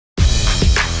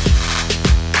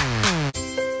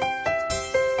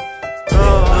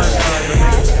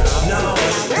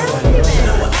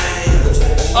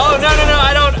Oh, no,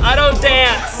 I don't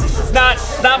dance. It's not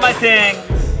my thing.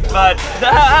 But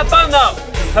have fun though,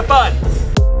 have fun.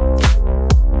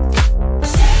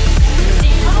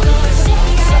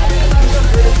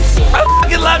 I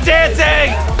fucking love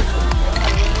dancing.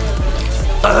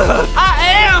 I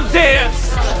am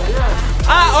dance.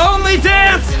 I only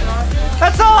dance.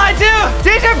 That's all I do.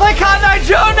 DJ, play Cotton Eye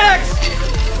Joe next.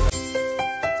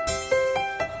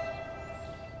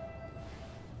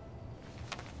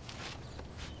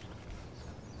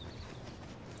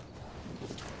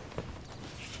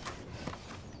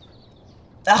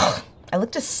 Ugh, I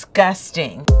look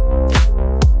disgusting.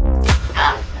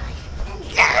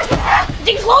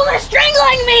 These holes are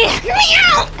strangling me! Get me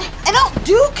out! I don't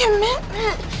do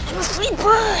commitment. I'm a free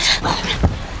bird.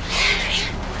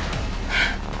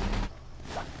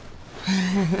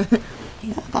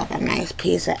 You got a nice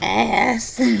piece of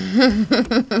ass.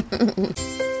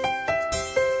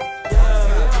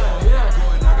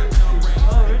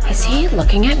 Is he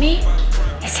looking at me?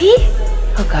 Is he?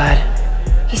 Oh God,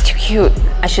 he's too cute.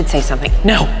 I should say something.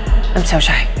 No, I'm so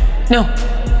shy. No,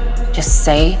 just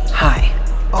say hi.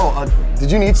 Oh,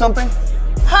 did you need something?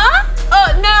 Huh?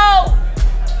 Oh, no!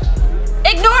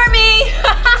 Ignore me!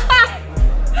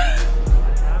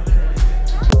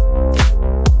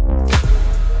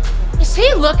 Is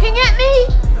he looking at me?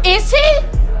 Is he?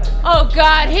 Oh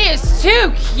God, he is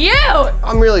too cute!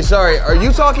 I'm really sorry. Are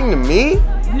you talking to me?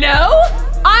 No,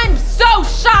 I'm so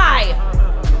shy!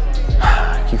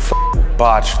 You f***ing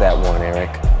botched that one,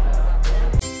 Eric.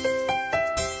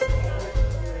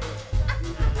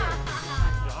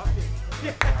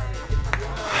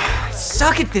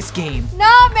 Suck at this game.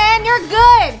 Nah, man, you're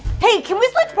good. Hey, can we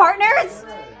switch partners?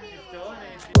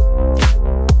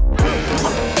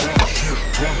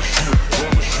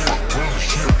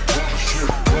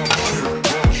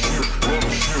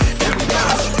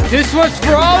 This one's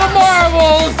for all the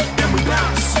marbles.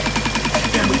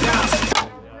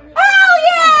 Hell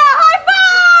yeah! High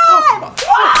five!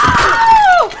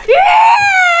 Woo!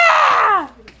 Yeah!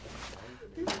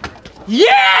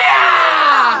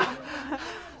 Yeah!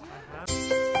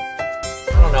 I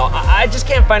don't know. I just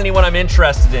can't find anyone I'm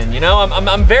interested in. You know,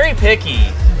 I'm very picky.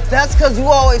 That's because you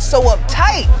always so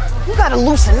uptight. You gotta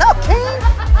loosen up, King.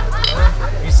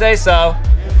 You say so.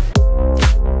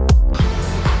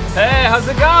 Hey, how's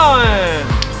it going?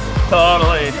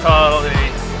 Totally.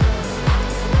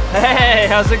 Hey,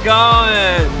 how's it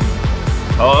going?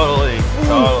 Totally.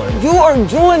 You are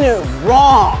doing it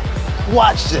wrong.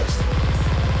 Watch this.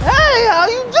 Hey, how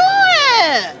you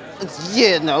doing?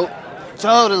 Yeah, no.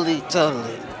 Totally.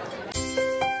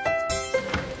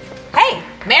 Hey,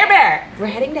 Mayor Bear, we're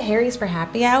heading to Harry's for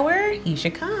happy hour. You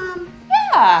should come.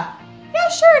 Yeah,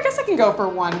 sure, I guess I can go for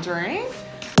one drink.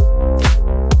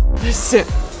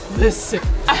 Listen,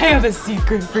 I have a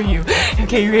secret for you.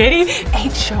 Okay, you ready?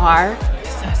 HR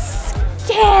is a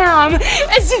scam.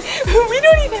 We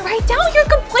don't even write down your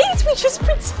complaints, we just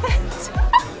pretend.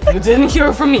 You didn't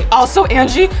hear from me. Also,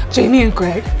 Angie, Jamie, and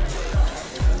Greg.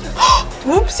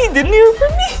 Whoops, he didn't hear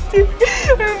from me.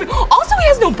 Also, he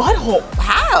has no butthole.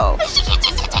 How?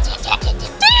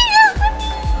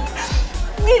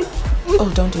 Oh,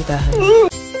 don't do that, honey.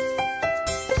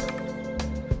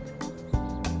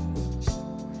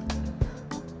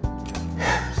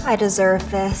 I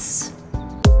deserve this.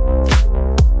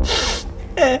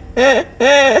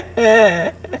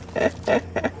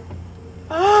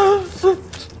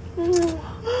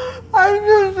 I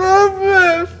deserve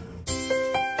this.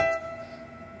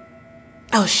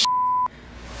 Oh,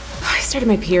 I started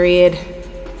my period.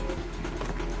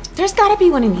 There's gotta be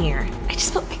one in here. I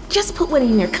just put one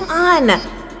in here. Come on. Looks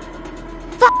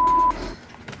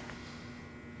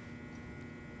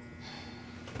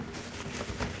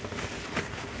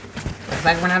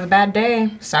like we're gonna have a bad day.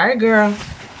 Sorry, girl.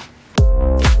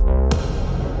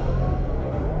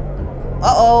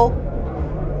 Uh-oh.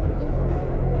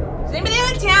 Does anybody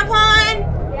have a tampon?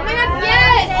 Oh my God,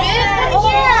 yes!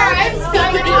 I'm so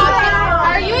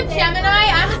Are you a Gemini?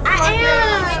 I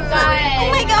am. Oh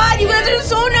my God, you guys are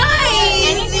so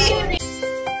nice!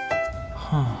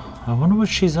 Huh, I wonder what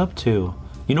she's up to.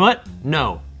 You know what?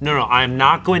 No, I'm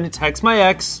not going to text my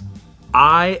ex.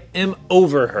 I am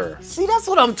over her. See, that's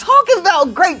what I'm talking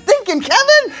about. Great thinking,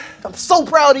 Kevin. I'm so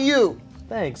proud of you.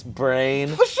 Thanks, brain.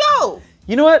 For sure.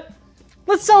 You know what?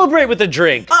 Let's celebrate with a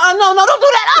drink. No, don't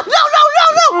do that. No.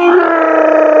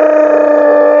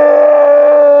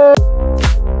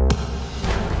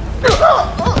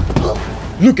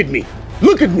 Look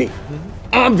at me.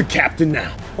 I'm the captain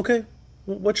now. Okay,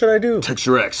 what should I do? Text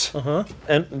your ex.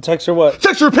 And text her what?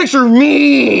 Text her a picture of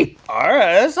me. All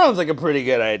right, that sounds like a pretty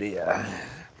good idea.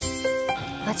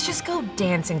 Let's just go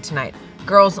dancing tonight.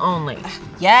 Girls only.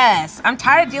 Yes, I'm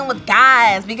tired of dealing with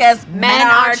guys because men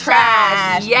are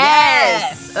trash.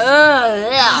 Yes.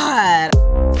 God.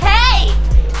 Hey,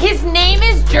 his name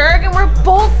is Jurg and we're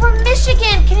both from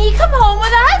Michigan. Can he come home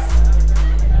with us?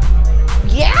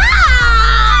 Yeah!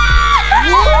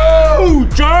 Whoa,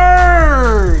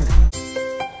 Jurg!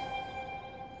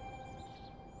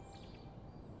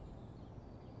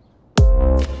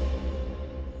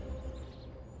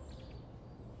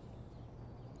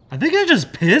 I think I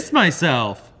just pissed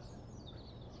myself.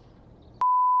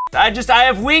 I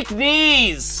have weak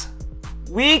knees.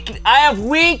 I have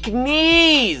weak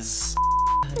knees.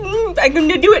 I can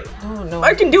do it. Oh no.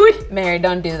 I can do it. Mary,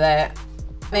 don't do that.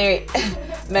 Mary,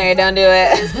 don't do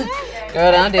it.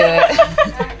 Girl, don't do it.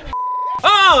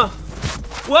 Oh!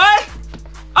 What?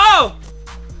 Oh!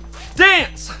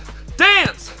 Dance!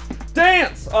 Dance!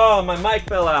 Dance! Oh, my mic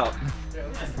fell out.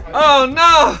 Oh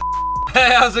no!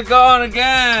 Hey, how's it going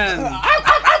again?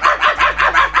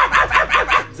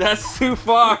 That's too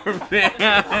far, man.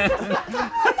 Yeah,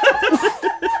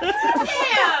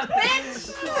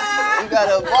 bitch! You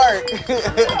gotta bark.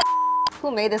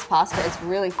 Who made this pasta? It's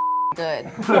really good.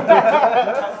 Who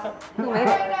made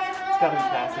it? It's gotta be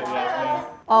pasta, yeah.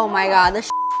 Oh my god, this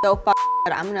so good.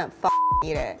 I'm gonna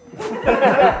eat it.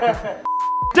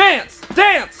 Dance!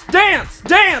 Dance! Dance!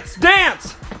 Dance!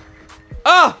 Dance!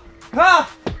 Oh!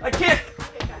 Ah! I can't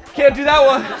do that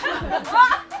one.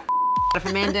 If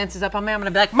a man dances up on me, I'm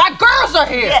gonna be like, my girls are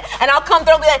here! Yeah. And I'll come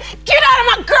through and be like, get out of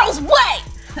my girl's way!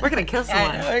 We're gonna kill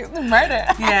someone. Murder.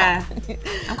 Yeah.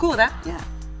 I'm cool with that. Yeah.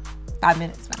 5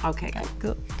 minutes. Okay,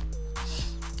 cool.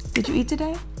 Did you eat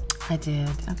today? I did.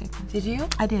 Okay. Did you?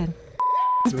 I did.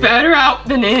 It's better out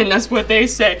than in, that's what they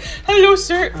say. Hello,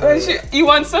 sir. You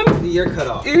want some? The ear cut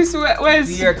off.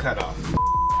 The ear cut off.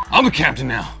 I'm the captain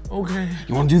now. Okay.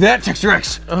 You wanna do that? Text your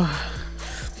ex.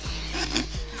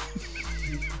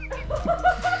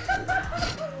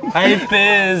 I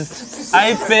fizzed.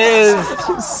 I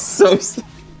fizzed. So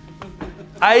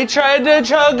I tried to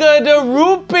chug the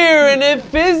root beer and it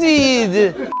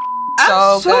fizzed.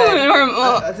 So good.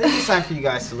 I think it's time for you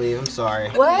guys to leave. I'm sorry.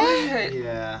 What?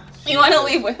 Yeah. You want to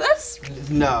leave with us?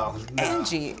 No.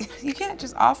 Angie, you can't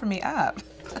just offer me up.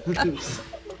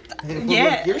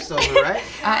 Yeah. You're sober, right?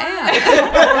 I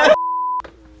am.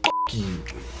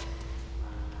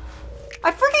 I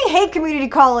freaking hate community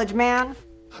college, man.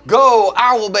 Go,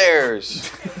 Owl Bears!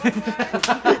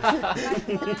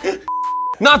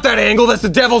 Not that angle, that's the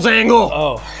devil's angle!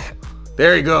 Oh.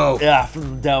 There you go. Yeah,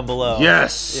 from down below.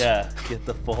 Yes. Yeah, get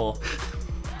the full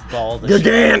ball.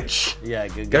 Gaganch! Yeah,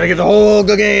 good. Gotta get the whole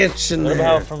Gaganch in What there.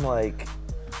 about from like...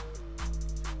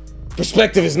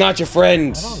 Perspective is not your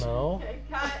friend. I don't know.